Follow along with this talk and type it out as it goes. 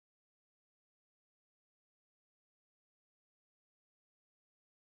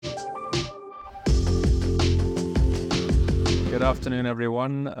Good afternoon,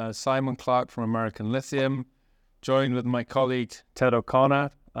 everyone. Simon Clark from American Lithium, joined with my colleague Ted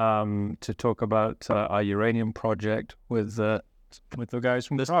O'Connor to talk about our uranium project with the guys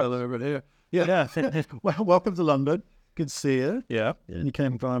from this fellow over here. Yeah. Well, welcome to London. Good to see you. Yeah. And you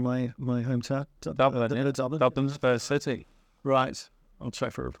came by my hometown, Dublin. Dublin's first city. Right. I'll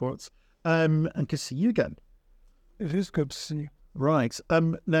check for reports. And good to see you again. It is good to see you. Right.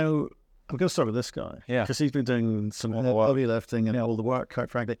 Now, I'm going to start with this guy. Yeah. Because he's been doing some heavy lifting and all the work,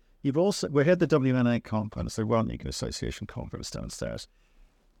 quite frankly. We're here at the WNA conference, the World Nuclear Association conference downstairs.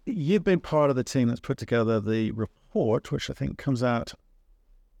 You've been part of the team that's put together the report, which I think comes out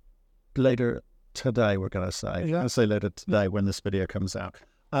later today, we're going to say. Yeah. I'll say later today when this video comes out.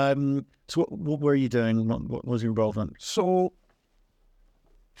 So what were you doing? What was your involvement? So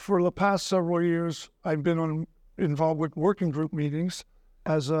for the past several years, I've been involved with working group meetings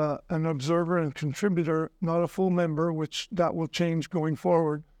as an observer and contributor, not a full member, which that will change going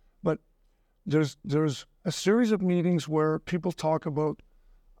forward. But there's a series of meetings where people talk about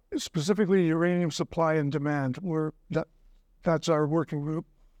specifically uranium supply and demand, where that's our working group.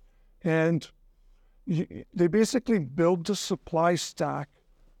 And they basically build the supply stack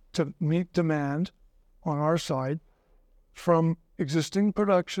to meet demand on our side from existing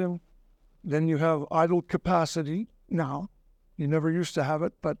production. Then you have idle capacity now. You never used to have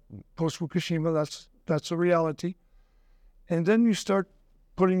it, but post-Fukushima, that's a reality. And then you start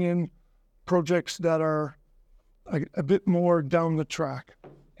putting in projects that are a bit more down the track.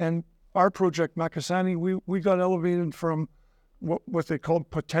 And our project, Makasani, we got elevated from what they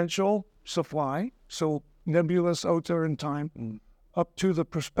called potential supply, so nebulous out there in time, up to the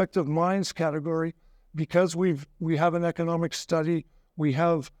prospective mines category, because we have an economic study. We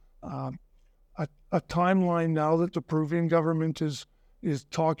have a timeline now that the Peruvian government is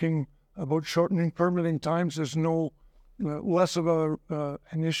talking about shortening permitting times. There's no less of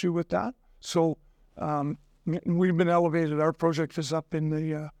an issue with that. So we've been elevated. Our project is up in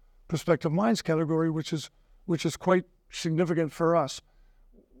the prospective mines category, which is quite significant for us.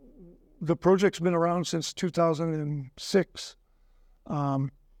 The project's been around since 2006,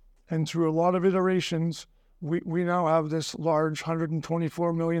 and through a lot of iterations, we now have this large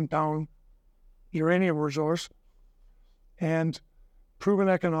 124 million pound uranium resource and proven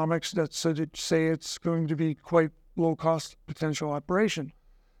economics that say it's going to be quite low cost potential operation.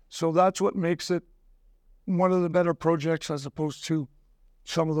 So that's what makes it one of the better projects as opposed to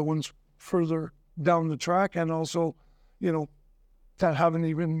some of the ones further down the track, and also, that haven't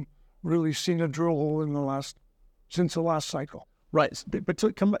even really seen a drill hole since the last cycle. Right, but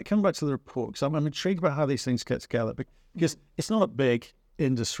to come back to the report, because I'm intrigued about how these things get together, because it's not a big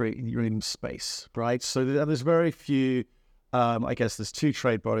industry in uranium space, right? So there's very few, I guess there's two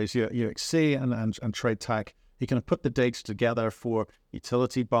trade bodies, UXC and Trade Tech. You can put the data together for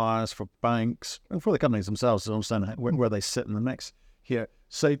utility buyers, for banks, and for the companies themselves to understand where they sit in the mix here.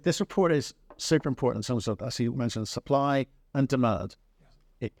 So this report is super important in terms of, as you mentioned, supply and demand.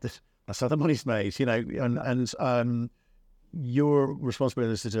 That's how the money's made, and your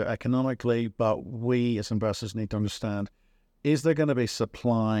responsibility is to do it economically, but we as investors need to understand, is there going to be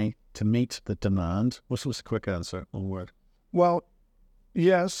supply to meet the demand? What's a quick answer, one word? Well,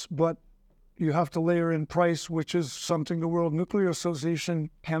 yes, but you have to layer in price, which is something the World Nuclear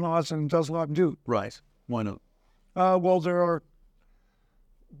Association cannot and does not do. Right. Why not? Well, there are,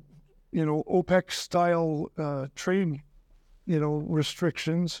 OPEC-style trade,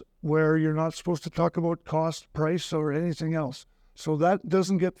 restrictions where you're not supposed to talk about cost, price, or anything else. So that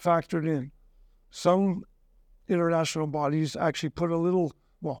doesn't get factored in. Some international bodies actually put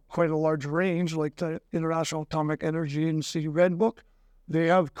quite a large range, like the International Atomic Energy Agency Red Book. They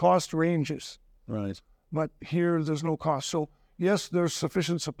have cost ranges. Right. But here, there's no cost. So, yes, there's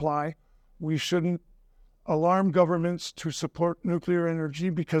sufficient supply. We shouldn't alarm governments to support nuclear energy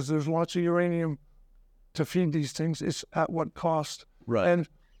because there's lots of uranium to feed these things. It's at what cost? Right. And,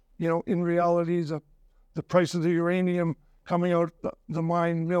 in reality, the price of the uranium coming out the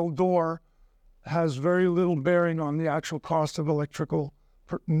mine mill door has very little bearing on the actual cost of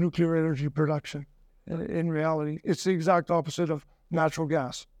nuclear energy production. In reality, it's the exact opposite of natural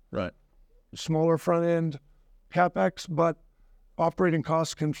gas. Right. Smaller front end capex, but operating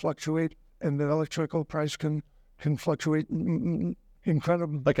costs can fluctuate, and the electrical price can fluctuate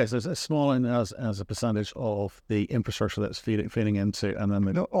incredibly. Okay, so it's small as a percentage of the infrastructure that's feeding into, and then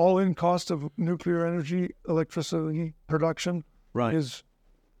the all-in cost of nuclear energy electricity production has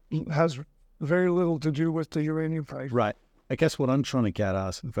very little to do with the uranium price. Right. I guess what I'm trying to get at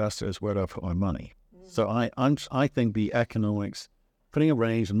as investor is where do I put my money? So I think the economics, putting a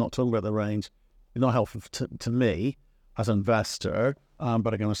range, I'm not talking about the range, is not helpful to me. as an investor,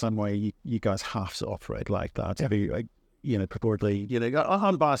 but I can understand why you guys have to operate like that to be, purportedly,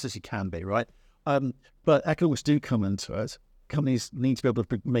 unbiased as you can be, right? But economics do come into it. Companies need to be able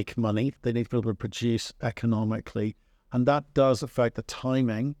to make money. They need to be able to produce economically. And that does affect the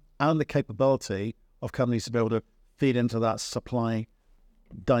timing and the capability of companies to be able to feed into that supply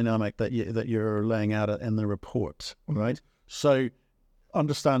dynamic that you're laying out in the report, right? So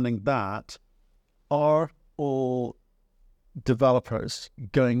understanding that, are all developers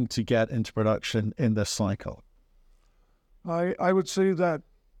going to get into production in this cycle? I would say that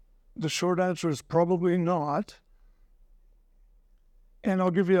the short answer is probably not. And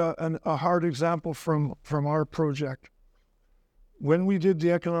I'll give you a hard example from our project. When we did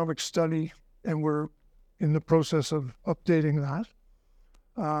the economic study, and we're in the process of updating that,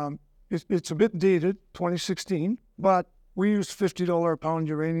 it's a bit dated, 2016, but we used $50 a pound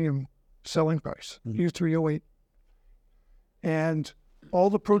uranium selling price, U308. And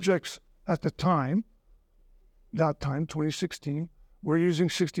all the projects at the time, 2016, were using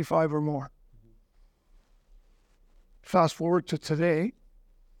 65 or more. Fast forward to today,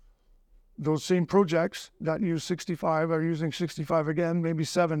 those same projects that use 65 are using 65 again, maybe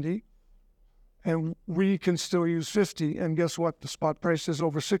 70, and we can still use 50. And guess what? The spot price is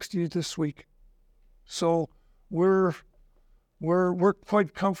over 60 this week. So we're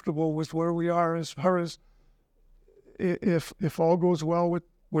quite comfortable with where we are as far as if all goes well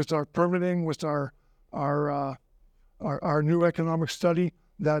with our permitting, with our new economic study,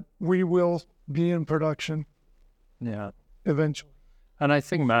 that we will be in production. Yeah. Eventually. And I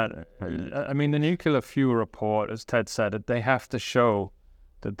think, Matt, I mean, the nuclear fuel report, as Ted said, they have to show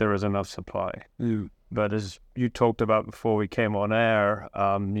that there is enough supply. But as you talked about before we came on air,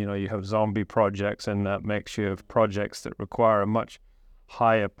 you have zombie projects in that mix. You have projects that require a much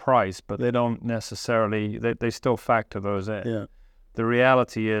higher price, but they don't necessarily, they still factor those in. Yeah. The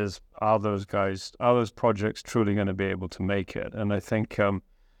reality is, are those projects truly going to be able to make it? And I think,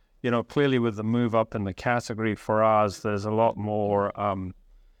 clearly with the move up in the category for us, there's a lot more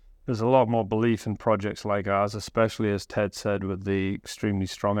belief in projects like ours, especially, as Ted said, with the extremely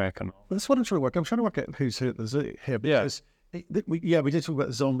strong economics. That's what I'm trying to work. I'm trying to work out who's here because we did talk about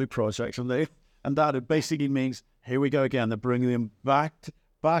the zombie project, and that it basically means here we go again. They're bringing them back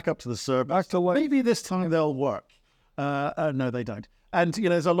up to the surface. Back to life. Maybe this time they'll work. No, they don't. And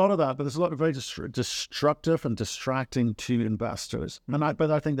there's a lot of that, but there's a lot of very destructive and distracting to investors.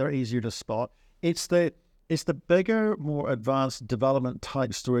 But I think they're easier to spot. It's the bigger, more advanced development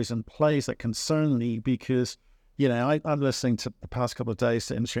type stories and plays that concern me because, I'm listening to the past couple of days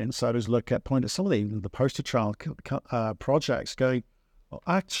to industry insiders point at some of the poster child projects going, well,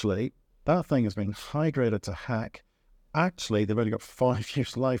 actually, that thing has been high graded to heck. Actually, they've only got 5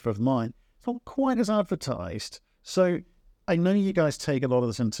 years life of mine. It's not quite as advertised. So I know you guys take a lot of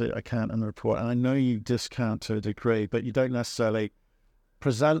this into account in the report, and I know you discount to a degree, but you don't necessarily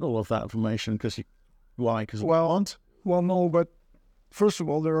present all of that information why? Because Well, no, but first of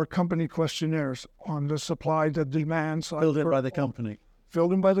all, there are company questionnaires on the supply, the demand side. Filled in by the company.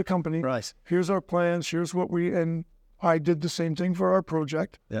 Filled in by the company. Right. Here's our plans. Here's what and I did the same thing for our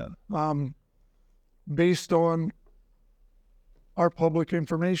project. Yeah. Based on our public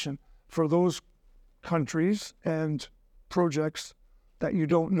information for those countries and projects that you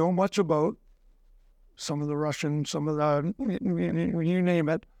don't know much about, some of the Russian, some of the, you name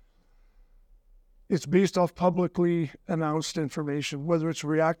it, it's based off publicly announced information, whether it's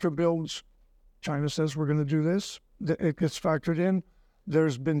reactor builds. China says we're going to do this. It gets factored in.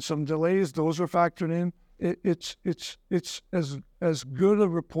 There's been some delays. Those are factored in. It's as good a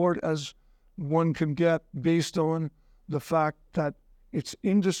report as one can get based on the fact that it's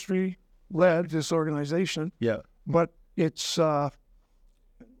industry-led, this organization. Yeah. But they're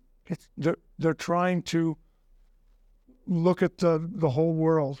trying to look at the whole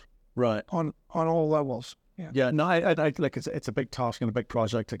world, right, on all levels. Yeah. No, I like it's a big task and a big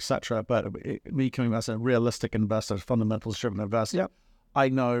project, etc. But me coming as a realistic investor, fundamentals-driven investor, I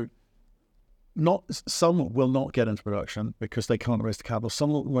know some will not get into production because they can't raise the capital.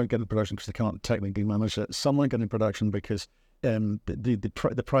 Some won't get into production because they can't technically manage it. Some won't get into production because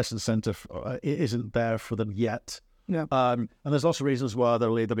the price incentive isn't there for them yet. Yeah. And there's lots of reasons why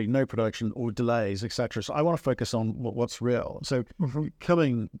there'll either be no production or delays, etc. So I want to focus on what's real. So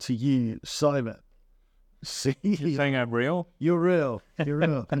coming to you, Simon. See, You're saying I'm real? You're real. You're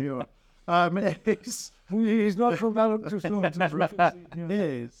real. You're. He's not from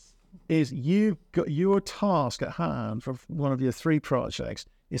Is you've got your task at hand for one of your 3 projects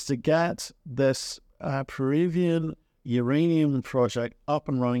is to get this Peruvian uranium project up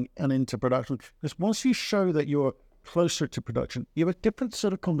and running and into production. Because once you show that you're closer to production, you have a different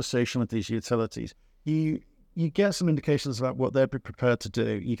sort of conversation with these utilities. You get some indications about what they'd be prepared to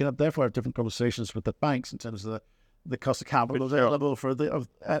do. You can therefore have different conversations with the banks in terms of the cost of capital available for not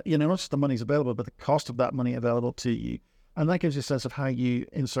just the money's available, but the cost of that money available to you. And that gives you a sense of how you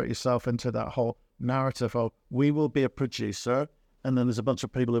insert yourself into that whole narrative of, we will be a producer, and then there's a bunch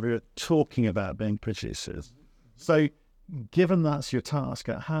of people over here talking about being producers. So given that's your task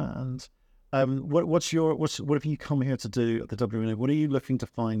at hand, what have you come here to do at the WNA? What are you looking to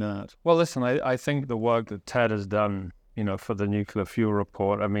find out? Well, listen, I think the work that Ted has done, for the nuclear fuel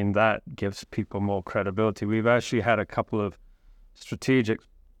report, I mean, that gives people more credibility. We've actually had a couple of strategic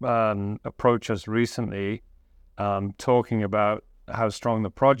approaches recently talking about how strong the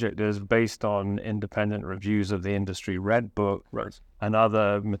project is based on independent reviews of the industry red book and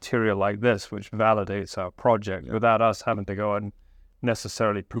other material like this, which validates our project without us having to go and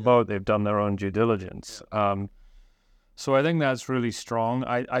necessarily promote. They've done their own due diligence. So I think that's really strong.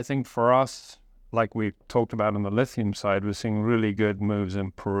 I think for us, like we talked about on the lithium side, we're seeing really good moves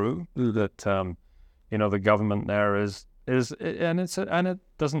in Peru that, the government there is it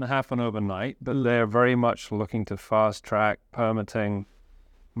doesn't happen overnight, but they're very much looking to fast track permitting,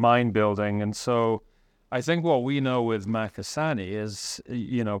 mine building. And so I think what we know with Makasani is,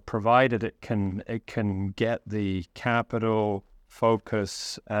 provided it can get the capital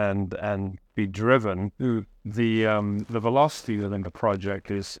focus and be driven, the velocity within the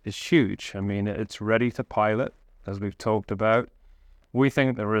project is huge. I mean, it's ready to pilot, as we've talked about. We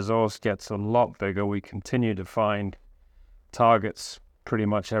think the resource gets a lot bigger. We continue to find targets pretty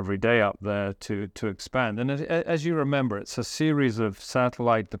much every day up there to expand. And as you remember, it's a series of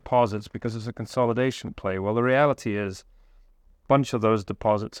satellite deposits because it's a consolidation play. Well, the reality is a bunch of those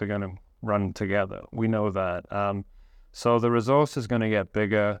deposits are going to run together. We know that. So the resource is going to get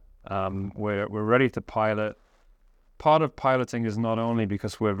bigger. We're ready to pilot. Part of piloting is not only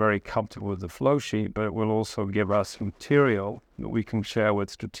because we're very comfortable with the flow sheet, but it will also give us material that we can share with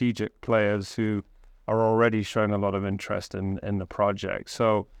strategic players who are already showing a lot of interest in the project.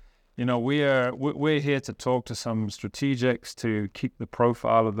 So, we're here to talk to some strategics to keep the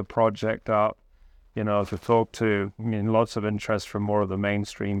profile of the project up, to talk to, lots of interest from more of the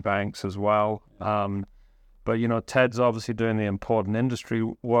mainstream banks as well. But, Ted's obviously doing the important industry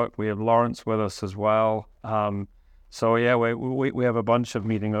work. We have Lawrence with us as well. So, yeah, we have a bunch of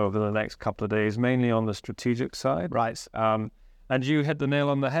meeting over the next couple of days, mainly on the strategic side. Right. And you hit the nail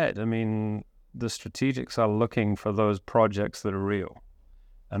on the head. I mean, the strategics are looking for those projects that are real.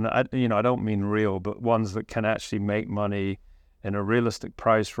 And, I don't mean real, but ones that can actually make money in a realistic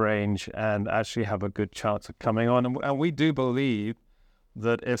price range and actually have a good chance of coming on. And we do believe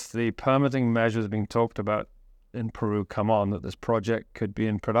that if the permitting measures being talked about in Peru come on, that this project could be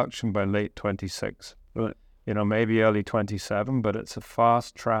in production by late 26. Right. Maybe early 27, but it's a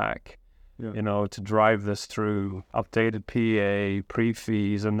fast track, to drive this through updated PEA,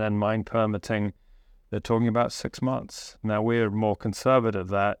 pre-fees, and then mine permitting. They're talking about 6 months. Now, we're more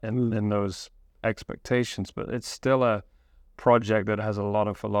conservative in those expectations, but it's still a project that has a lot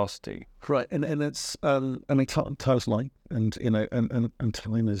of velocity. Right, and it's time's life, and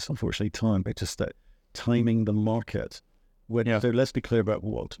time is unfortunately time, but just that timing the market. So let's be clear about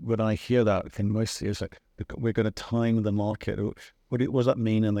when I hear that, I think mostly it's like we're going to time the market. What does that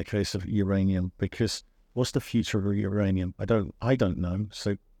mean in the case of uranium? Because what's the future of uranium? I don't know.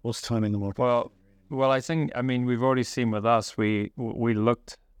 So what's timing the market? Well, I mean, we've already seen with us, we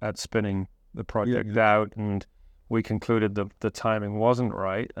looked at spinning the project out, and we concluded the timing wasn't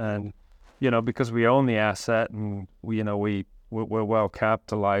right. And, because we own the asset and we're well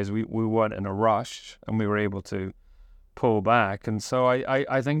capitalized, we weren't in a rush, and we were able to pull back. And so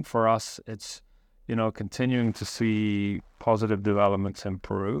I think for us, it's, continuing to see positive developments in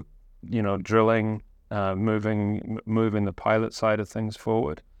Peru, drilling, moving the pilot side of things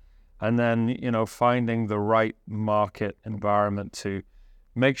forward. And then, finding the right market environment to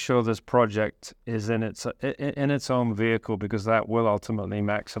make sure this project is in its own vehicle, because that will ultimately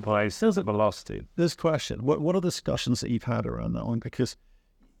maximize the velocity. This question, what are the discussions that you've had around that one? Because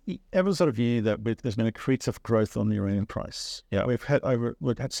everyone's sort of view that there's been accretive growth on the uranium price. Yeah, we've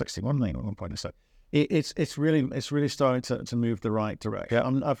had 61 million at one point. So it's really starting to move the right direction.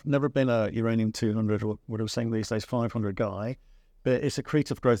 Yeah, I've never been a uranium 200 or what I was saying these days 500 guy, but its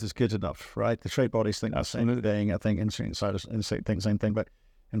accretive growth is good enough, right? The trade bodies think the same thing. I think industry insiders think the same thing, but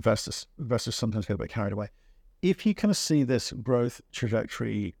investors sometimes get a bit carried away. If you kind of see this growth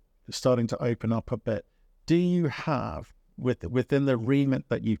trajectory starting to open up a bit, do you have within the remit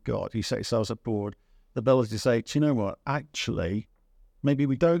that you've got, you set yourselves at board, the ability to say, do you know what, actually, maybe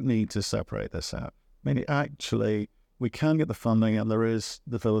we don't need to separate this out. maybe actually we can get the funding and there is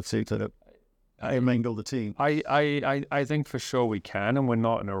the ability to mingle the team? I think for sure we can, and we're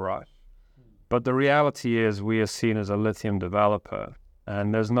not in a rush. But the reality is we are seen as a lithium developer,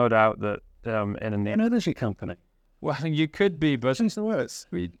 and there's no doubt that in an energy company. Well, you could be, but change the words.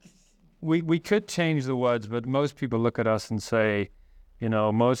 We could change the words, but most people look at us and say,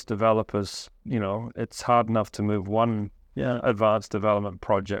 most developers, it's hard enough to move one advanced development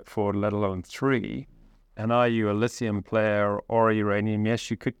project forward, let alone 3. And are you a lithium player or a uranium?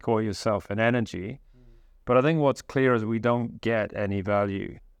 Yes, you could call yourself an energy. But I think what's clear is we don't get any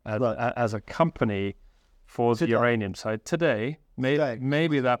value as a company for the uranium side today.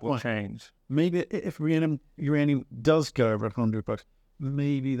 Maybe that will change. Maybe if uranium does go over 100 bucks,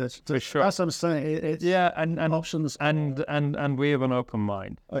 maybe that's sure. That's what I'm saying. It's and options and we have an open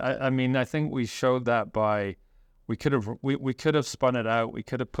mind. Okay. I mean, I think we showed that by we could have spun it out. We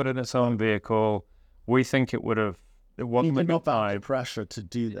could have put it in its own vehicle. We think it would have. It wasn't enough pressure to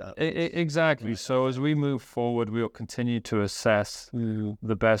do that. Exactly. Right. So as we move forward, we will continue to assess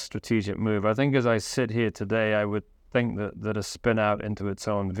the best strategic move. I think as I sit here today, I would think that a spin out into its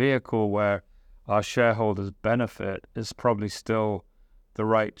own vehicle where our shareholders benefit is probably still the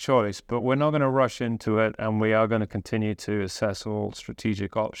right choice. But we're not going to rush into it, and we are going to continue to assess all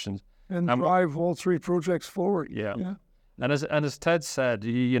strategic options and drive all 3 projects forward. Yeah. And as Ted said,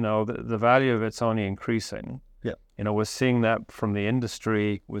 the value of it's only increasing. Yeah. We're seeing that from the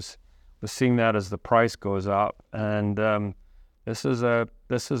industry. We're seeing that as the price goes up, and this is a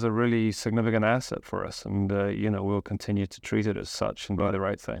really significant asset for us, and we'll continue to treat it as such and do the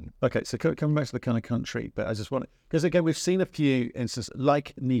right thing. Okay, so coming back to the kind of country, but I just want because again we've seen a few instances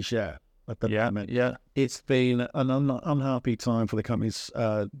like Niger at the moment. Yeah, it's been an unhappy time for the companies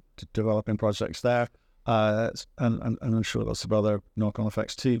developing projects there, and I'm sure lots of other knock-on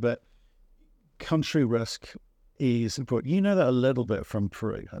effects too. But country risk is important. You know that a little bit from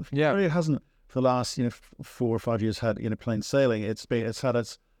Peru. Yeah, Peru hasn't for the last 4 or 5 years had plain sailing. It's had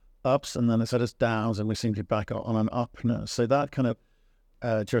its ups and then it's had its downs, and we seem to be back on an up now. So that kind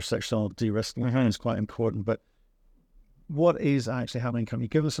of jurisdictional de-risking is quite important. But what is actually happening? Can you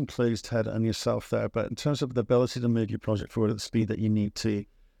give us some clues, Ted, and yourself there? But in terms of the ability to move your project forward at the speed that you need to,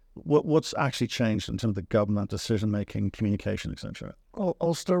 what's actually changed in terms of the government decision-making, communication, etc.?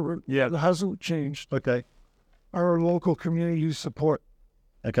 I'll start with, it hasn't changed. Okay. Our local community support.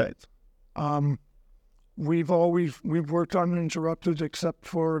 Okay. We've worked uninterrupted except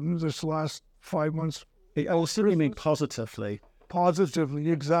for this last 5 months. I still mean positively. Positively,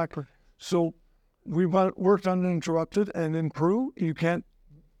 exactly. So we've worked uninterrupted, and in Peru, you can't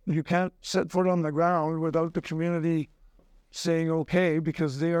set foot on the ground without the community saying okay,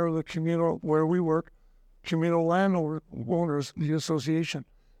 because they are the communal where we work, communal landowners, the association.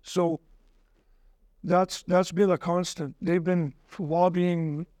 So that's been a constant. They've been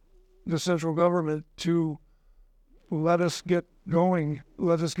lobbying the central government to let us get going,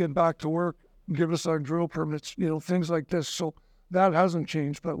 let us get back to work, give us our drill permits, things like this. So that hasn't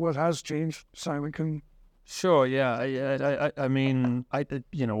changed, but what has changed, Simon can. Sure, yeah. I mean,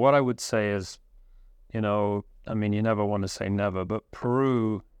 what I would say is, you never want to say never, but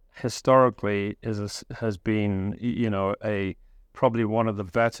Peru historically has been, probably one of the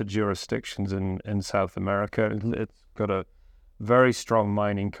better jurisdictions in South America. It's got a very strong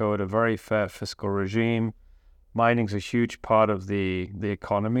mining code, a very fair fiscal regime. Mining's a huge part of the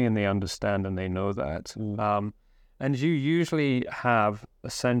economy, and they understand and they know that. And you usually have a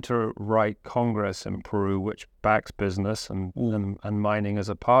center-right Congress in Peru which backs business and mining as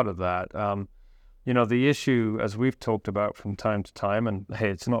a part of that. The issue, as we've talked about from time to time, and hey,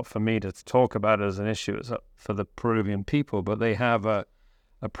 it's not for me to talk about it as an issue, it's for the Peruvian people, but they have a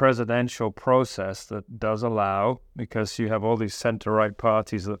presidential process that does allow, because you have all these center-right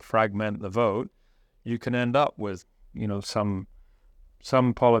parties that fragment the vote, you can end up with,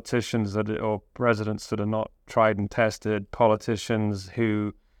 some politicians or presidents that are not tried and tested, politicians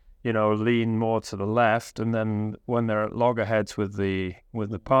who, lean more to the left, and then when they're at loggerheads with the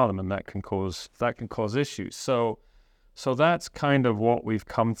parliament, that can cause issues. So that's kind of what we've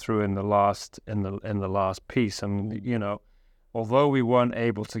come through in the last piece, and although we weren't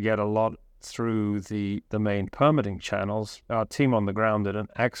able to get a lot through the main permitting channels, our team on the ground did an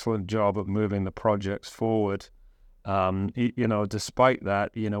excellent job of moving the projects forward. Despite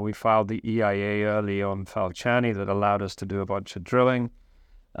that, we filed the EIA early on Falciani that allowed us to do a bunch of drilling.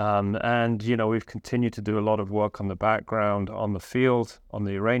 And we've continued to do a lot of work on the background, on the field, on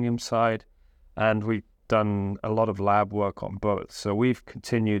the uranium side, and we've done a lot of lab work on both. So we've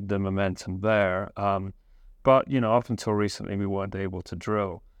continued the momentum there. But, up until recently, we weren't able to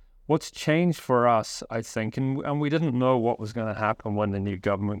drill. what's changed for us, I think, and we didn't know what was going to happen when the new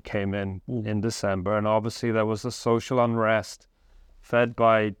government came in December, and obviously there was a social unrest fed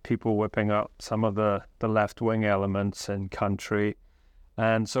by people whipping up some of the left-wing elements in country,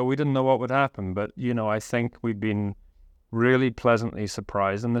 and so we didn't know what would happen. But, I think we've been really pleasantly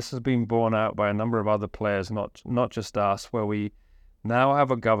surprised, and this has been borne out by a number of other players, not just us, where we now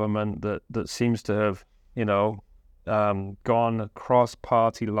have a government that seems to have, gone across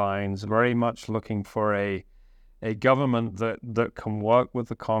party lines, very much looking for a government that can work with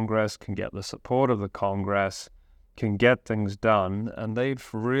the Congress, can get the support of the Congress, can get things done. And they've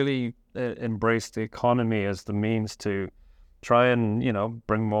really embraced the economy as the means to try and,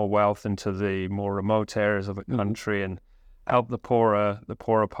 bring more wealth into the more remote areas of the country and help the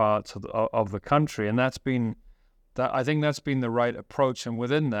poorer parts of the country. And I think that's been the right approach. And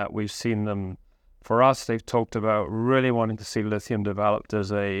within that, we've seen them. For us, they've talked about really wanting to see lithium developed as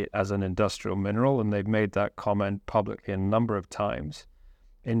an industrial mineral, and they've made that comment publicly a number of times.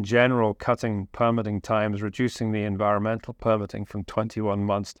 In general, cutting permitting times, reducing the environmental permitting from 21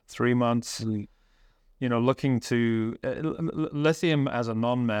 months to 3 months. Looking to lithium as a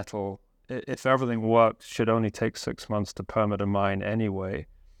non-metal, if everything works, should only take 6 months to permit a mine anyway.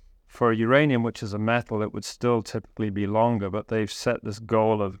 For uranium, which is a metal, it would still typically be longer, but they've set this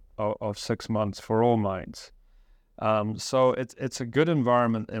goal of 6 months for all mines. So it's a good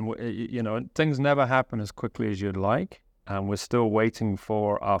environment, and things never happen as quickly as you'd like, and we're still waiting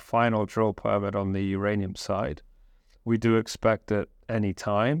for our final drill permit on the uranium side. We do expect it any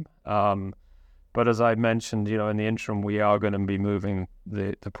time, but as I mentioned, in the interim, we are going to be moving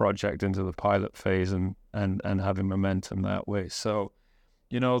the project into the pilot phase and having momentum that way. So,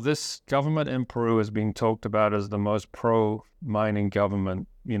 this government in Peru is being talked about as the most pro-mining government,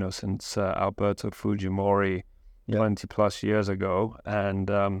 since Alberto Fujimori 20 plus years ago.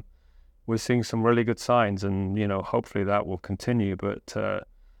 And we're seeing some really good signs, and, hopefully that will continue. But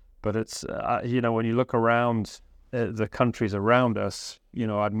it's, when you look around the countries around us,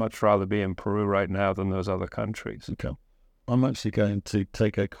 I'd much rather be in Peru right now than those other countries. Okay. I'm actually going to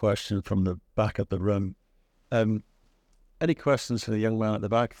take a question from the back of the room. Any questions for the young man at the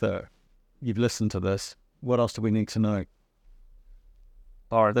back there? You've listened to this. What else do we need to know?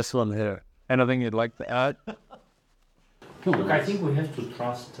 Or this one here. Anything you'd like to add? Look, I think we have to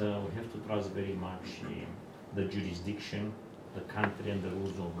trust very much the jurisdiction, the country, and the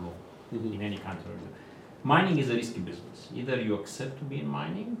rules of law in any country. Mining is a risky business. Either you accept to be in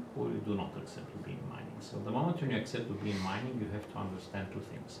mining or you do not accept to be in mining. So the moment when you accept to be in mining, you have to understand two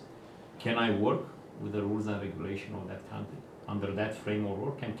things. Can I work with the rules and regulation of that country under that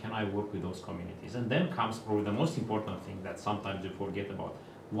framework, and can I work with those communities? And then comes probably the most important thing that sometimes you forget about.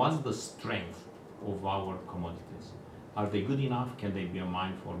 What's the strength of our commodities? Are they good enough? Can they be a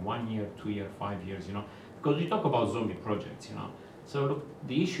mine for 1 year, 2 years, 5 years, Because we talk about zombie projects, So look,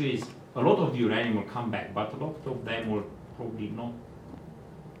 the issue is a lot of the uranium will come back, but a lot of them will probably not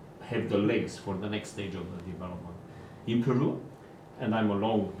have the legs for the next stage of the development. In Peru, and I'm a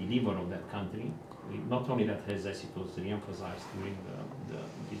long believer of that country, not only that has, as it was re-emphasized during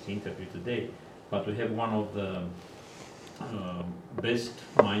this interview today, but we have one of the best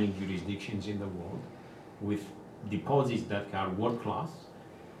mining jurisdictions in the world with deposits that are world-class.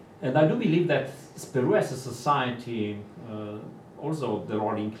 And I do believe that Peru as a society, also there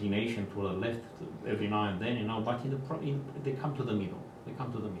are inclination to the left every now and then, but they come to the middle. They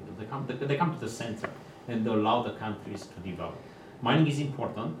come to the center, and they allow the countries to develop. Mining is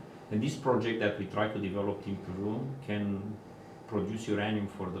important, and this project that we try to develop in Peru can produce uranium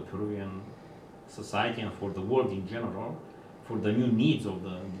for the Peruvian society and for the world in general, for the new needs of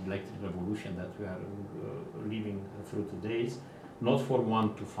the electric revolution that we are living through today, not for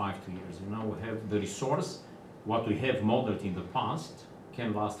 1 to 5 years. We have the resource, what we have modeled in the past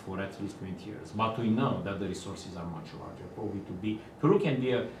can last for at least 20 years, but we know that the resources are much larger. Peru can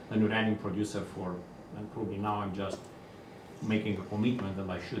be an uranium producer and probably now I'm just making a commitment that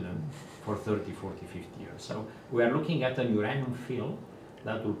I shouldn't, for 30, 40, 50 years. So we are looking at an uranium field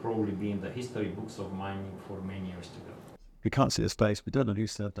that will probably be in the history books of mining for many years to go. You can't see his face. We don't know who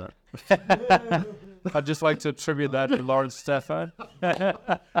said that. I'd just like to attribute that to Lawrence Stefan.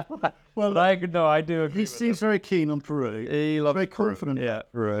 Well, I do agree. He seems very keen on Peru. He loves very confident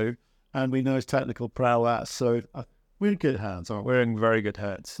about Peru, and we know his technical prowess. So we're in good hands, aren't we? We're in very good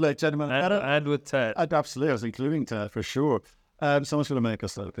hands. Look, gentlemen, and with Ted. Absolutely, I was including Ted for sure. Someone's going to make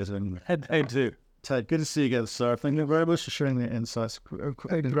us look busy anyway. They do. Ted, good to see you again, sir. Thank you very much for sharing the insights.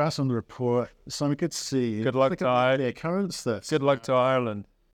 Congrats on the report. Simon, good to see you. Good luck to Ireland. The occurrence there. Good luck to Ireland.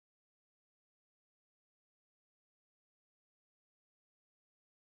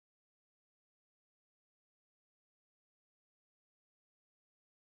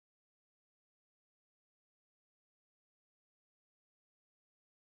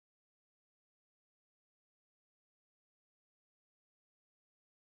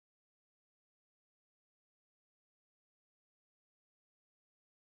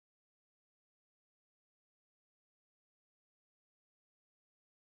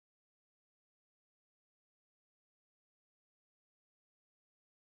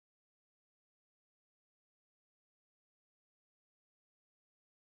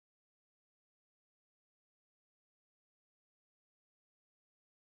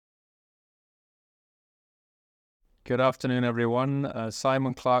 Good afternoon, everyone.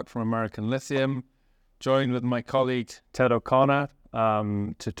 Simon Clark from American Lithium, joined with my colleague Ted O'Connor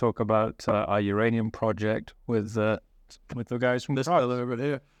to talk about our uranium project with the guys from This fellow over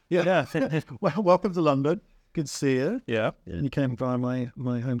here. Yeah. Well, welcome to London. Good to see you. Yeah. And you came by my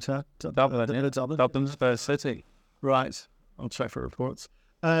hometown, Dublin. Dublin's first city. Right. I'll check for reports.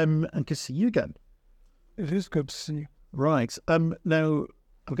 And good to see you again. It is good to see you. Right. Now,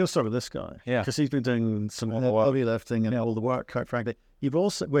 I'm going to start with this guy. Yeah. Because he's been doing some heavy lifting and all the work, quite frankly.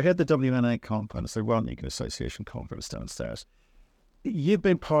 We're here at the WNA conference, the World Nuclear Association conference downstairs. You've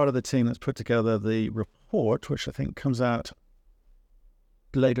been part of the team that's put together the report, which I think comes out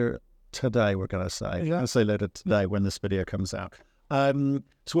later today, we're going to say. Yeah. I'll say later today when this video comes out.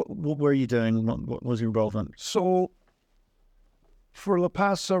 So what were you doing? What was your involvement? So, for the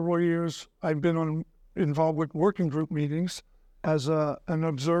past several years, I've been involved with working group meetings as an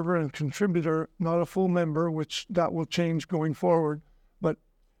observer and contributor, not a full member, which that will change going forward. But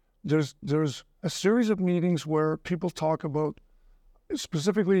there's a series of meetings where people talk about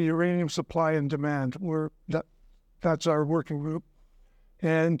specifically uranium supply and demand, where that's our working group.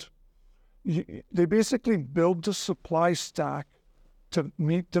 And they basically build the supply stack to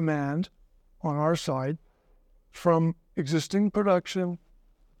meet demand on our side from existing production.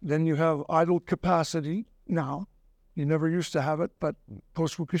 Then you have idle capacity now. You never used to have it, but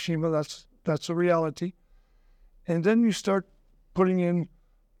post-Fukushima, that's a reality. And then you start putting in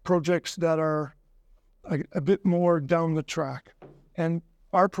projects that are a bit more down the track. And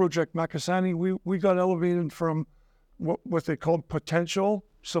our project, Makasani, we got elevated from what they called potential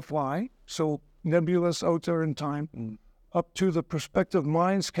supply, so nebulous out there in time, up to the prospective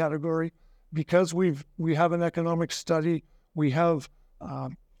mines category, because we have an economic study. We have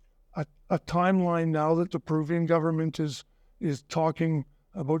a timeline now that the Peruvian government is talking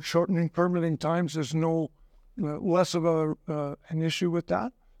about shortening permitting times. There's no less of an issue with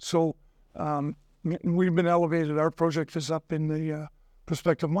that. So we've been elevated. Our project is up in the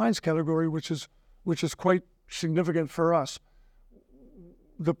prospective mines category, which is quite significant for us.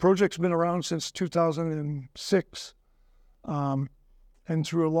 The project's been around since 2006, and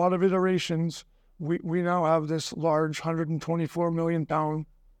through a lot of iterations, we now have this large 124 million pound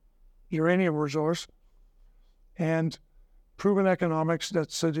uranium resource and proven economics that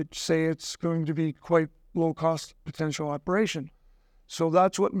say it's going to be quite low cost potential operation. So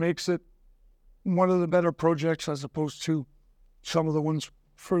that's what makes it one of the better projects as opposed to some of the ones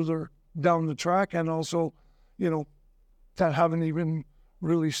further down the track, and also, that haven't even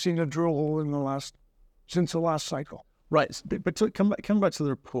really seen a drill hole since the last cycle. Right, but to come back to the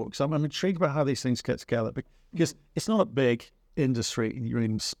report, because I'm intrigued about how these things get together, because it's not a big industry in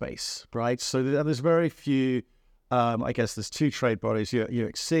uranium space, right? So there's very few, I guess there's two trade bodies,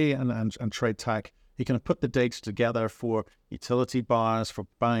 UXC and Trade Tech. You can put the data together for utility buyers, for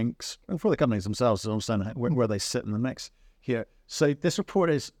banks, and for the companies themselves to understand where they sit in the mix here. So this report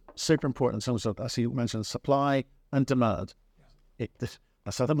is super important in terms of, as you mentioned, supply and demand.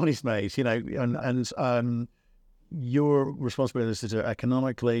 That's how the money's made, and your responsibility is to do it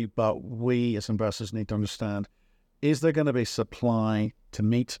economically, but we as investors need to understand, is there going to be supply to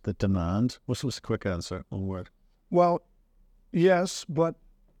meet the demand? What's the quick answer, one word? Well, yes, but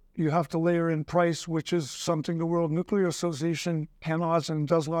you have to layer in price, which is something the World Nuclear Association cannot and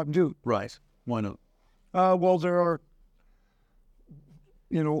does not do. Right. Why not? Well, there are,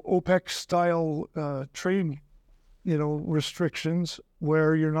 OPEC-style trade, restrictions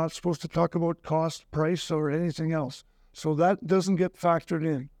where you're not supposed to talk about cost, price, or anything else. So that doesn't get factored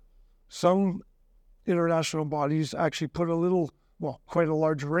in. Some international bodies actually put quite a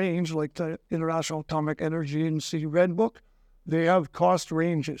large range, like the International Atomic Energy Agency Red Book. They have cost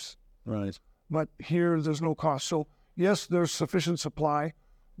ranges. Right. But here, there's no cost. So, yes, there's sufficient supply.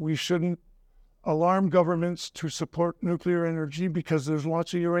 We shouldn't alarm governments to support nuclear energy because there's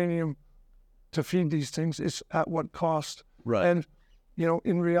lots of uranium to feed these things. It's at what cost? Right. And,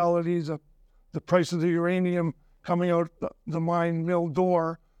 in reality, the price of the uranium coming out the mine mill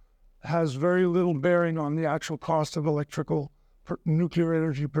door has very little bearing on the actual cost of nuclear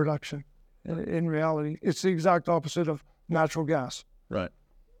energy production. In reality, it's the exact opposite of natural gas. Right.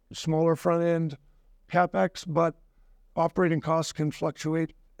 Smaller front end capex, but operating costs can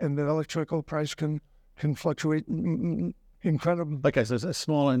fluctuate, and the electrical price can fluctuate incredibly. Okay, so it's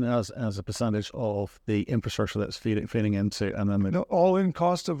small as a percentage of the infrastructure that's feeding into, and then the all-in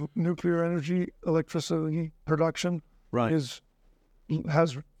cost of nuclear energy electricity production has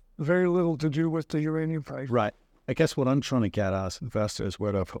very little to do with the uranium price. Right. I guess what I'm trying to get as an investor is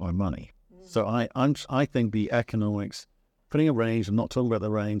where do I put my money? So I think the economics, putting a range, I'm not talking about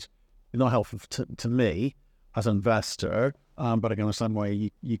the range, is not helpful to me. as an investor, but I can understand why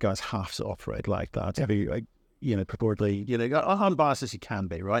you guys have to operate like that to be, purportedly, unbiased as you can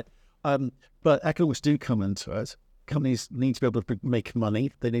be, right? But economics do come into it. Companies need to be able to make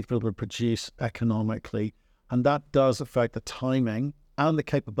money. They need to be able to produce economically, and that does affect the timing and the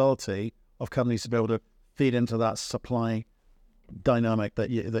capability of companies to be able to feed into that supply dynamic that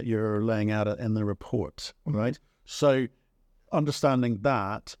you're laying out in the report, right? So, understanding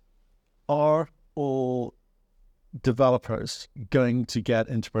that, are all developers going to get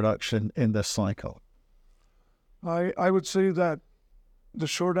into production in this cycle? I would say that the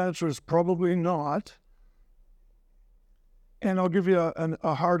short answer is probably not. And I'll give you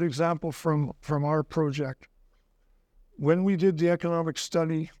a hard example from our project. When we did the economic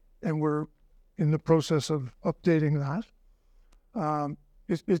study, and we're in the process of updating that,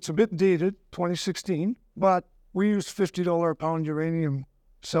 it's a bit dated, 2016, but we used $50 a pound uranium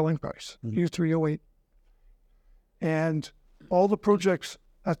selling price, U308. And all the projects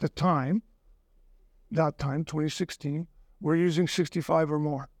at that time, 2016, were using 65 or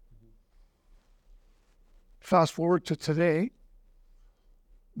more. Fast forward to today,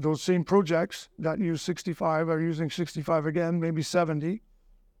 those same projects that use 65 are using 65 again, maybe 70,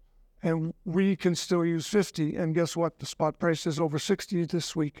 and we can still use 50. And guess what? The spot price is over 60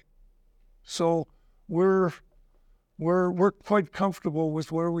 this week. So we're quite comfortable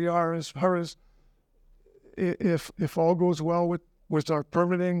with where we are as far as if all goes well with our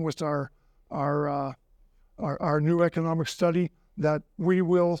permitting, with our new economic study, that we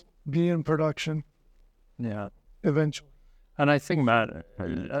will be in production. Yeah. Eventually. And I think, Matt,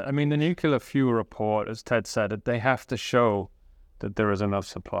 I mean, the nuclear fuel report, as Ted said, they have to show that there is enough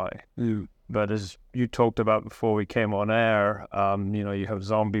supply. But as you talked about before we came on air, you have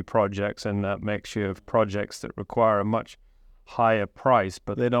zombie projects in that mix. You have projects that require a much higher price,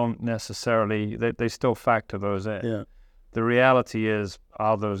 but they don't necessarily, they still factor those in. Yeah. The reality is,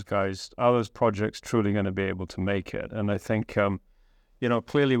 are those projects truly going to be able to make it? And I think,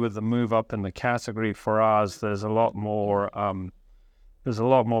 clearly with the move up in the category for us, there's a lot more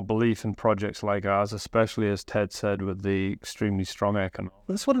belief in projects like ours, especially, as Ted said, with the extremely strong economics.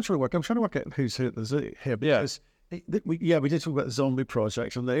 That's what I'm trying to work. I'm trying to work out who's who at the zoo here, because we did talk about the zombie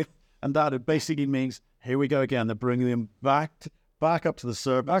project, and that basically means, here we go again. They're bringing them back up to the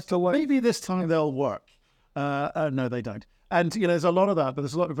surface. Back to life. Maybe this time they'll work. No, they don't. And there's a lot of that, but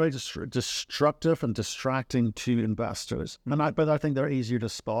there's a lot of very destructive and distracting to investors. But I think they're easier to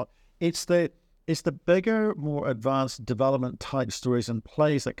spot. It's the bigger, more advanced development type stories and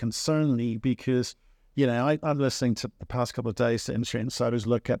plays that concern me, because I'm listening to the past couple of days to industry insiders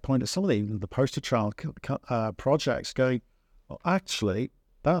point at some of the poster child projects, going, well, actually,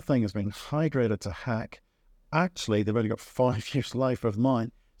 that thing has been high graded to heck. Actually, they've only got 5 years life of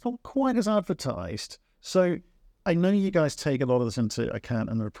mine. It's not quite as advertised. So I know you guys take a lot of this into account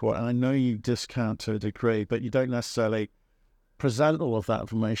in the report, and I know you discount to a degree, but you don't necessarily present all of that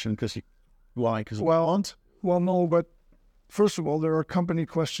information because why? Because want? Well, no, but first of all, there are company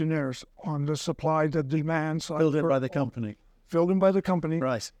questionnaires on the supply, the demand side. Filled in by the company. Filled in by the company.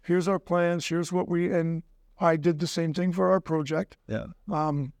 Right. Here's our plans. Here's what and I did the same thing for our project. Yeah.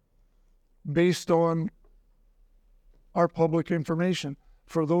 Based on our public information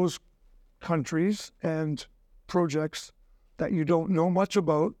for those countries and projects that you don't know much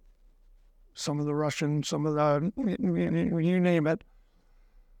about, some of the Russian, some of the, you name it,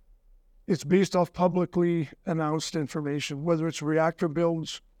 it's based off publicly announced information, whether it's reactor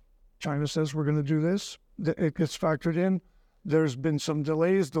builds. China says we're going to do this. It gets factored in. There's been some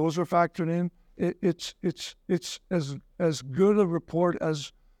delays. Those are factored in. It's as good a report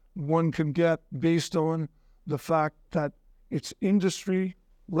as one can get based on the fact that it's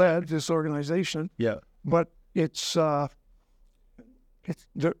industry-led, this organization. Yeah. But they're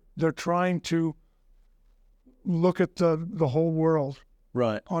trying to look at the whole world,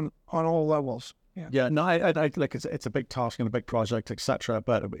 right, on all levels. Yeah. No, I like it's a big task and a big project, etc.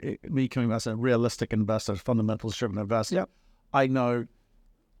 But me coming as a realistic investor, fundamentals-driven investor, I know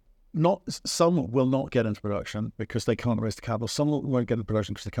some will not get into production because they can't raise the capital. Some won't get into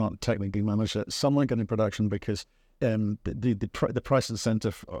production because they can't technically manage it. Some won't get into production because the price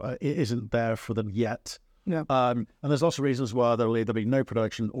incentive isn't there for them yet. Yeah. And there's lots of reasons why there'll either be no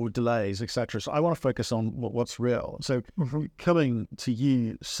production or delays, etc. So I want to focus on what's real. So coming to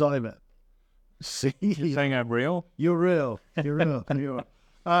you, Simon. See, you're saying I'm real? You're real. You're real. You're.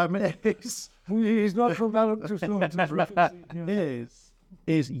 He's not from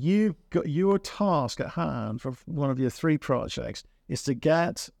Is you've got your task at hand for one of your 3 projects is to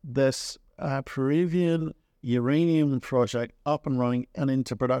get this Peruvian uranium project up and running and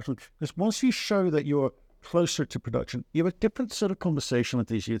into production. Because once you show that you're closer to production, you have a different sort of conversation with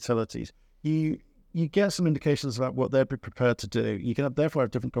these utilities. You get some indications about what they'd be prepared to do. You can therefore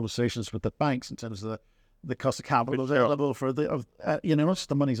have different conversations with the banks in terms of the cost of capital available for not just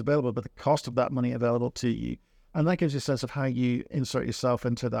the money's available, but the cost of that money available to you. And that gives you a sense of how you insert yourself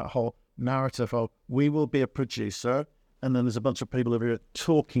into that whole narrative of, we will be a producer, and then there's a bunch of people over here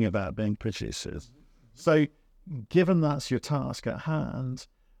talking about being producers. So given that's your task at hand,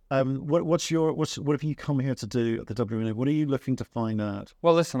 what have you come here to do at the WNA? What are you looking to find out?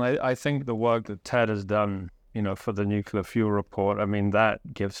 Well, listen, I think the work that Ted has done, for the nuclear fuel report, I mean,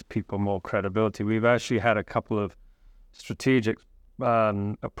 that gives people more credibility. We've actually had a couple of strategic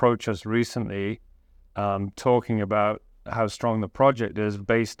approaches recently talking about how strong the project is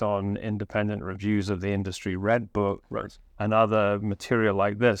based on independent reviews of the industry red book and other material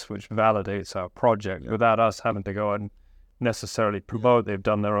like this, which validates our project without us having to go and necessarily promote. They've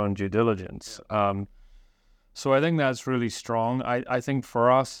done their own due diligence. So I think that's really strong. I think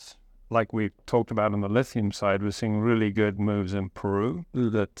for us, like we talked about on the lithium side, we're seeing really good moves in Peru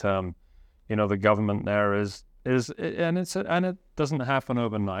that, the government there is and it doesn't happen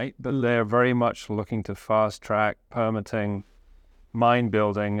overnight, but they're very much looking to fast track permitting, mine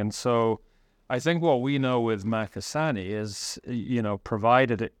building. And so I think what we know with Makasani is,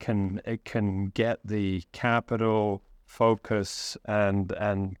 provided it can get the capital focus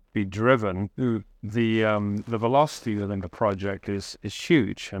and be driven, the velocity within the project is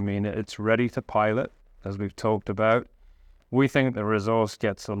huge. I mean, it's ready to pilot, as we've talked about. We think the resource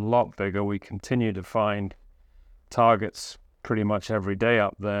gets a lot bigger. We continue to find targets pretty much every day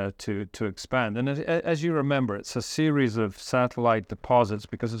up there to expand. And as you remember, it's a series of satellite deposits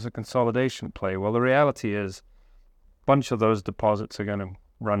because it's a consolidation play. Well, the reality is a bunch of those deposits are going to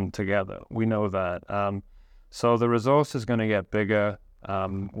run together. We know that. So the resource is going to get bigger.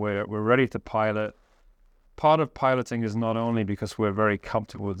 We're ready to pilot. Part of piloting is not only because we're very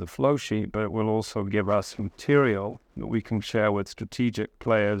comfortable with the flow sheet, but it will also give us material that we can share with strategic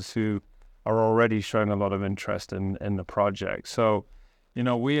players who are already showing a lot of interest in the project. So,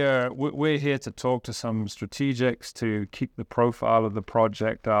 we're here to talk to some strategics to keep the profile of the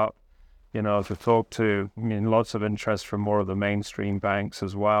project up, to talk to, lots of interest from more of the mainstream banks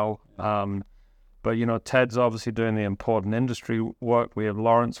as well. But, Ted's obviously doing the important industry work. We have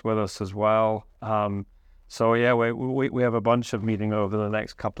Lawrence with us as well. So, yeah, we have a bunch of meeting over the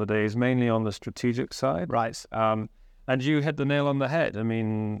next couple of days, mainly on the strategic side. Right. And you hit the nail on the head. I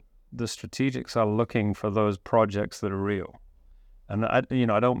mean, the strategics are looking for those projects that are real. And,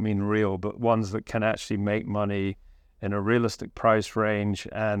 I don't mean real, but ones that can actually make money in a realistic price range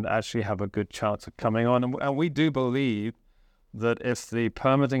and actually have a good chance of coming on. And we do believe that if the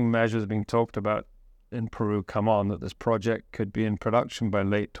permitting measures being talked about in Peru come on, that this project could be in production by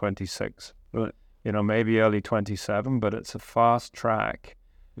late 26. Right. Maybe early 27, but it's a fast track,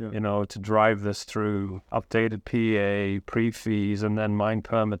 to drive this through updated PEA, pre-fees, and then mine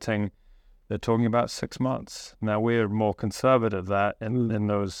permitting. They're talking about 6 months. Now, we're more conservative in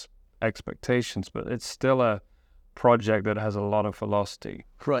those expectations, but it's still a project that has a lot of velocity.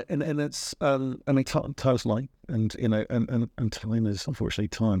 Right, and it's time's light, and time is unfortunately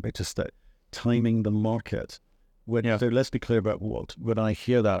time, but just that timing the market. So let's be clear about when I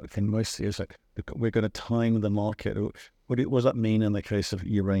hear that, I think mostly is like we're going to time the market. What does that mean in the case of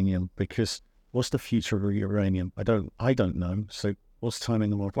uranium? Because what's the future of uranium? I don't know. So what's timing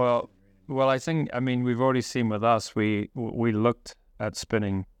the market? Well, I mean, we've already seen with us, we looked at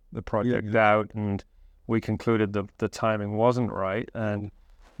spinning the project out, and we concluded that the timing wasn't right. And,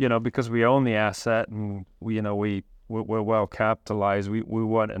 because we own the asset and we're well capitalized, we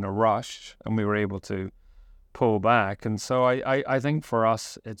weren't in a rush, and we were able to pull back. And so I think for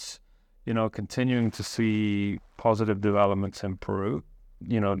us, it's, continuing to see positive developments in Peru,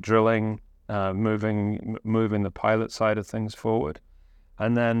 drilling, moving the pilot side of things forward.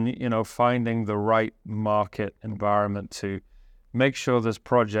 And then, finding the right market environment to make sure this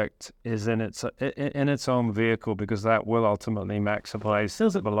project is in its own vehicle, because that will ultimately maximize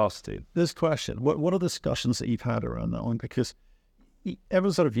the velocity. This question, what are the discussions that you've had around that one? Because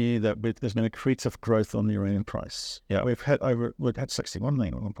everyone's sort of view that there's been accretive growth on the uranium price. Yeah, we've had 61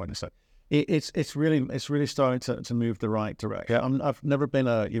 million at one point. So it's really starting to move the right direction. Yeah, I've never been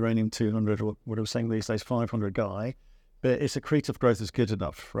a uranium 200 or what I was saying these days 500 guy, but its accretive growth is good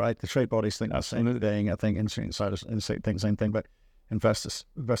enough, right? The trade bodies think the same thing. I think industry insiders think the same thing, but investors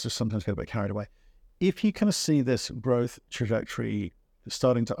sometimes get a bit carried away. If you kind of see this growth trajectory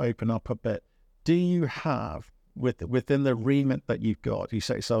starting to open up a bit, do you have within the remit that you've got, you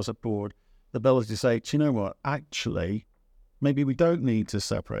set yourselves at board, the ability to say, do you know what, actually, maybe we don't need to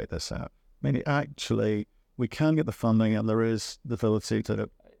separate this out. mean, actually, we can get the funding, and there is the ability to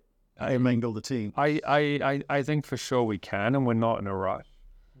mingle the team. I think for sure we can, and we're not in a rush.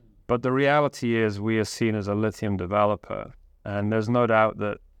 But the reality is we are seen as a lithium developer, and there's no doubt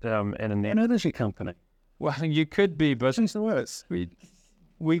that in an energy company. Well, you could be, but change the words.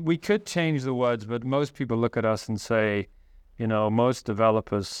 We could change the words, but most people look at us and say, most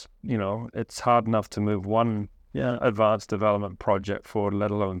developers, it's hard enough to move one advanced development project forward,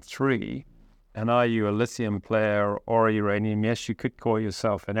 let alone 3. And are you a lithium player or a uranium? Yes, you could call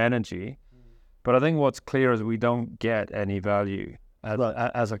yourself an energy. But I think what's clear is we don't get any value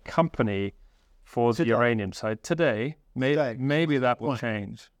as a company for the uranium side today. Maybe that will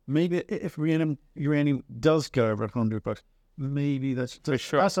change. Maybe if uranium does go over 100 bucks, maybe that's for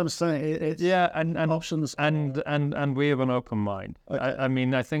sure. That's what I'm saying. And options and we have an open mind. Okay. I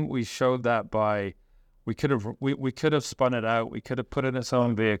mean, I think we showed that by we could have spun it out. We could have put it in its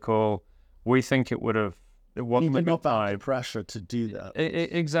own vehicle. We think it would have. It wasn't enough pressure to do that.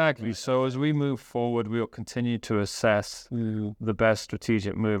 Exactly. Right. So as we move forward, we'll continue to assess the best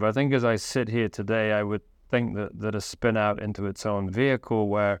strategic move. I think as I sit here today, I would think that a spin out into its own vehicle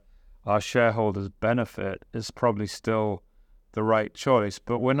where our shareholders benefit is probably still the right choice.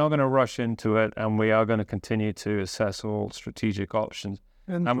 But we're not going to rush into it, and we are going to continue to assess all strategic options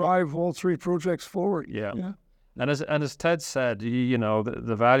and drive all 3 projects forward. Yeah. And as Ted said,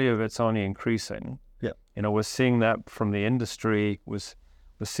 the value of it's only increasing. Yeah. We're seeing that from the industry. We're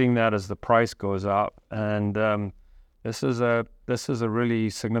seeing that as the price goes up, and this is a really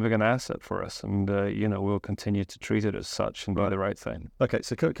significant asset for us, and we'll continue to treat it as such and do the right thing. Okay,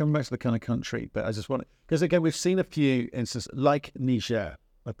 so coming back to the kind of country, but I just want to, because again, we've seen a few instances like Niger.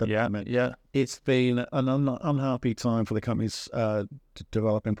 It's been an unhappy time for the companies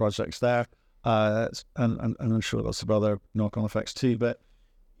developing projects there, and I'm sure lots of other knock-on effects too. But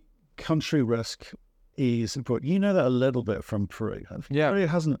country risk is important. You know that a little bit from Peru. Peru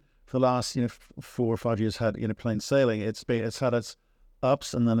hasn't for the last 4 or 5 years had plain sailing. It's had its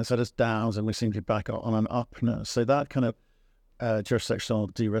ups and then it's had its downs, and we seem to be back on an up now. So that kind of jurisdictional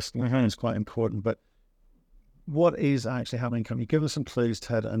de-risking is quite important. But what is actually happening? Can you give us some clues,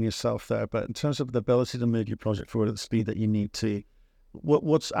 Ted, and yourself there? But in terms of the ability to move your project forward at the speed that you need to,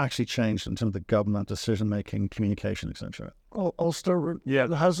 what's actually changed in terms of the government decision-making, communication, etc.? I'll start with,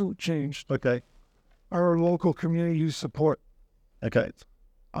 it hasn't changed. Okay. Our local community support. Okay.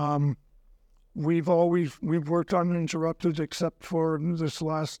 We've worked uninterrupted except for this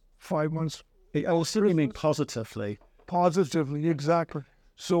last 5 months. You mean positively? Positively, exactly.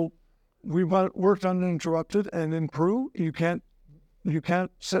 So we worked uninterrupted, and in Peru, you can't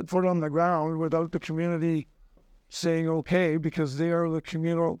set foot on the ground without the community saying okay, because they are the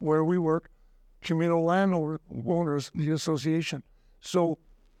communal where we work, communal landowners, the association. So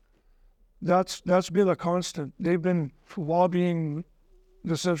that's been a constant. They've been lobbying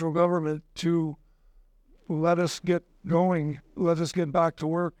the central government to let us get going, let us get back to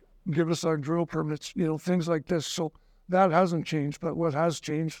work, give us our drill permits, things like this. So that hasn't changed, but what has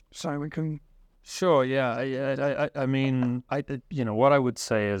changed, Simon can. Sure, yeah. I mean, what I would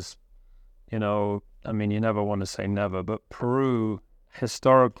say is, you never want to say never, but Peru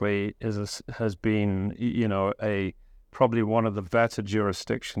historically has been, probably one of the better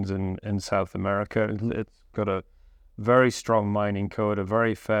jurisdictions in South America. It's got a very strong mining code, a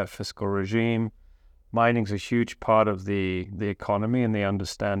very fair fiscal regime. Mining's a huge part of the economy, and they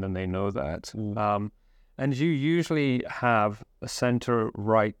understand and they know that. And you usually have a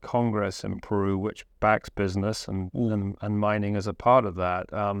center-right Congress in Peru which backs business and mining as a part of that.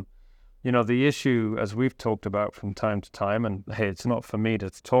 The issue, as we've talked about from time to time, and hey, it's not for me to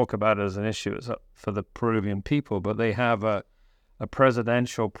talk about it as an issue, it's for the Peruvian people, but they have a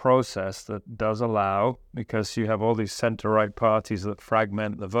presidential process that does allow, because you have all these center-right parties that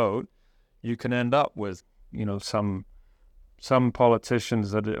fragment the vote, you can end up with, some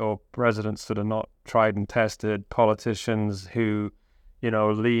politicians or presidents that are not tried and tested, politicians who,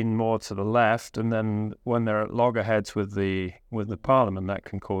 lean more to the left, and then when they're at loggerheads with the parliament, that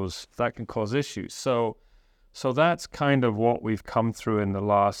can cause issues. So that's kind of what we've come through in the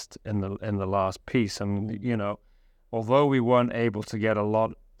last piece, and although we weren't able to get a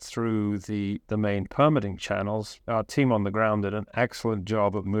lot through the main permitting channels, our team on the ground did an excellent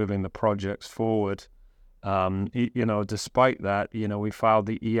job of moving the projects forward. Despite that, we filed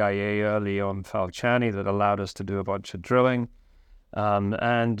the EIA early on Falciani that allowed us to do a bunch of drilling.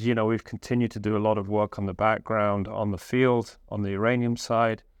 And we've continued to do a lot of work on the background, on the field, on the uranium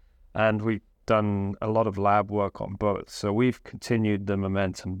side, and we've done a lot of lab work on both. So we've continued the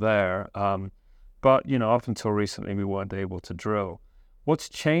momentum there. But, up until recently, we weren't able to drill. what's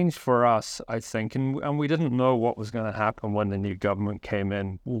changed for us, I think, and we didn't know what was going to happen when the new government came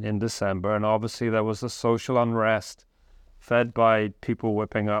in December, and obviously there was a social unrest fed by people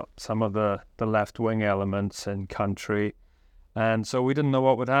whipping up some of the left-wing elements in country, and so we didn't know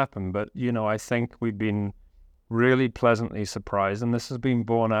what would happen. But, I think we've been really pleasantly surprised, and this has been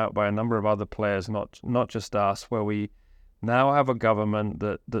borne out by a number of other players, not just us, where we now have a government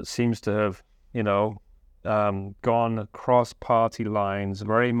that seems to have, gone across party lines,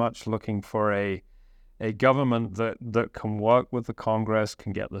 very much looking for a government that can work with the Congress,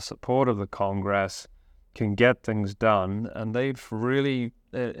 can get the support of the Congress, can get things done. And they've really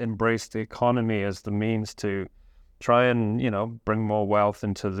embraced the economy as the means to try and, bring more wealth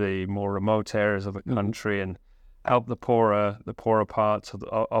into the more remote areas of the country and help the poorer parts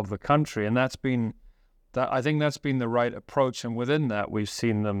of the country. And I think that's been the right approach. And within that, we've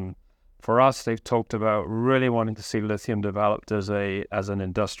seen them. For us, they've talked about really wanting to see lithium developed as an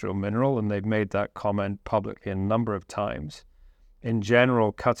industrial mineral, and they've made that comment publicly a number of times. In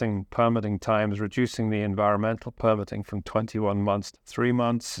general, cutting permitting times, reducing the environmental permitting from 21 months to 3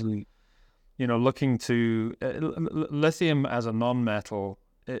 months. Looking to lithium as a non-metal,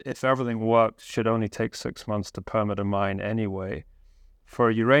 if everything worked, should only take 6 months to permit a mine anyway. For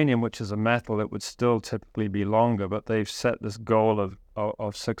uranium, which is a metal, it would still typically be longer, but they've set this goal of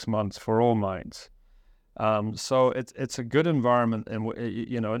 6 months for all mines. So it's a good environment,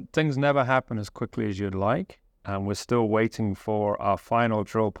 and things never happen as quickly as you'd like, and we're still waiting for our final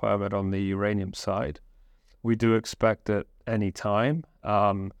drill permit on the uranium side. We do expect it any time,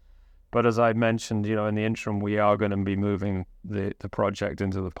 but as I mentioned, in the interim, we are going to be moving the project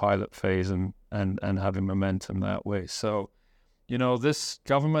into the pilot phase and having momentum that way. So, this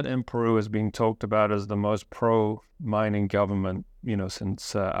government in Peru is being talked about as the most pro-mining government,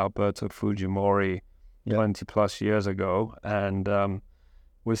 since Alberto Fujimori 20 plus years ago. And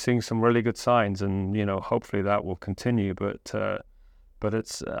we're seeing some really good signs, and, hopefully that will continue. But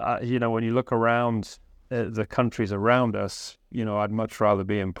it's, when you look around the countries around us, I'd much rather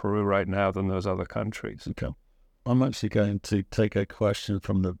be in Peru right now than those other countries. Okay. I'm actually going to take a question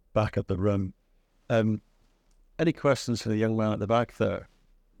from the back of the room. Any questions for the young man at the back there?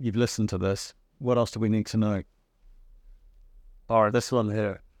 You've listened to this. What else do we need to know? Or this one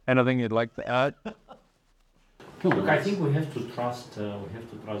here. Anything you'd like to add? Look, I think we have to trust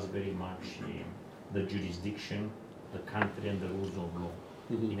very much the jurisdiction, the country, and the rules of law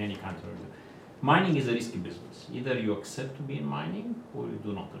in any country. Mining is a risky business. Either you accept to be in mining or you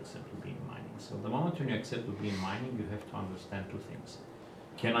do not accept to be in mining. So the moment when you accept to be in mining, you have to understand two things.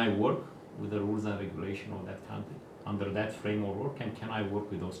 Can I work with the rules and regulation of that country under that framework, and can I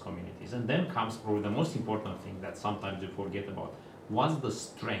work with those communities? And then comes probably the most important thing that sometimes you forget about. What's the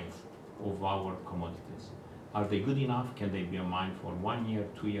strength of our commodities? Are they good enough? Can they be a mine for 1 year,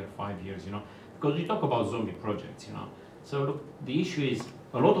 2 years, 5 years, Because we talk about zombie projects, So look, the issue is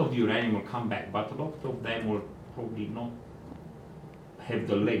a lot of the uranium will come back, but a lot of them will probably not have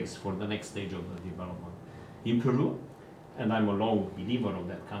the legs for the next stage of the development. In Peru, and I'm a long believer of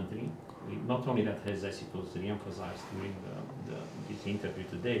that country, not only that has, as it was re-emphasized during this interview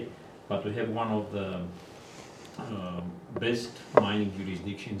today, but we have one of the best mining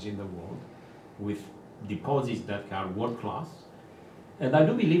jurisdictions in the world with deposits that are world-class. And I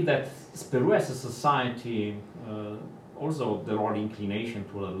do believe that Peru as a society, also there are inclination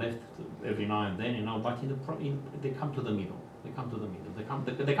to the left every now and then, but they come to the middle. They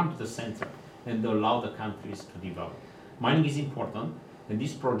come to the center, and they allow the countries to develop. Mining is important, and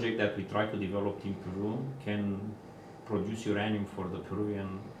this project that we try to develop in Peru can produce uranium for the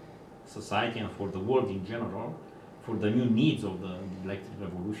Peruvian society and for the world in general, for the new needs of the electric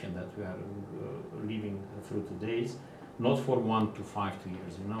revolution that we are living through today, not for 1 to 5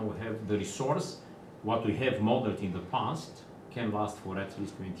 years. We have the resource, what we have modeled in the past can last for at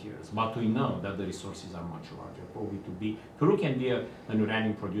least 20 years. But we know that the resources are much larger. Peru can be an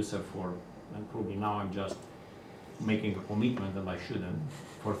uranium producer and probably now I'm just making a commitment that I shouldn't,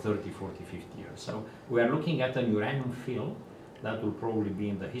 for 30, 40, 50 years. So we are looking at an uranium field that will probably be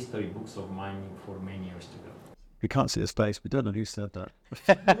in the history books of mining for many years to go. You can't see his face. We don't know who said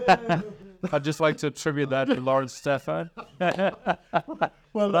that. I'd just like to attribute that to Lawrence Stefan.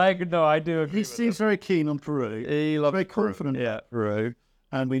 Well, I do agree. He seems very keen on Peru. He loves very Peru. confident about Peru,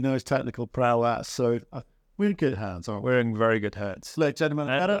 and we know his technical prowess. So we're in good hands, aren't we? We're in very good hands. Look, gentlemen,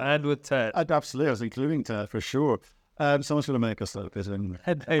 and with Ted. Absolutely, I was including Ted for sure. Someone's going to make us a little bit anyway.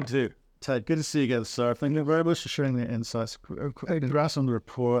 They do. Ted, good to see you again, sir. Thank you very much for sharing the insights. Congrats on the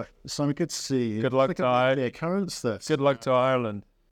report. Simon, good to see you. Good luck to Ireland. The occurrence there. Good luck to Ireland.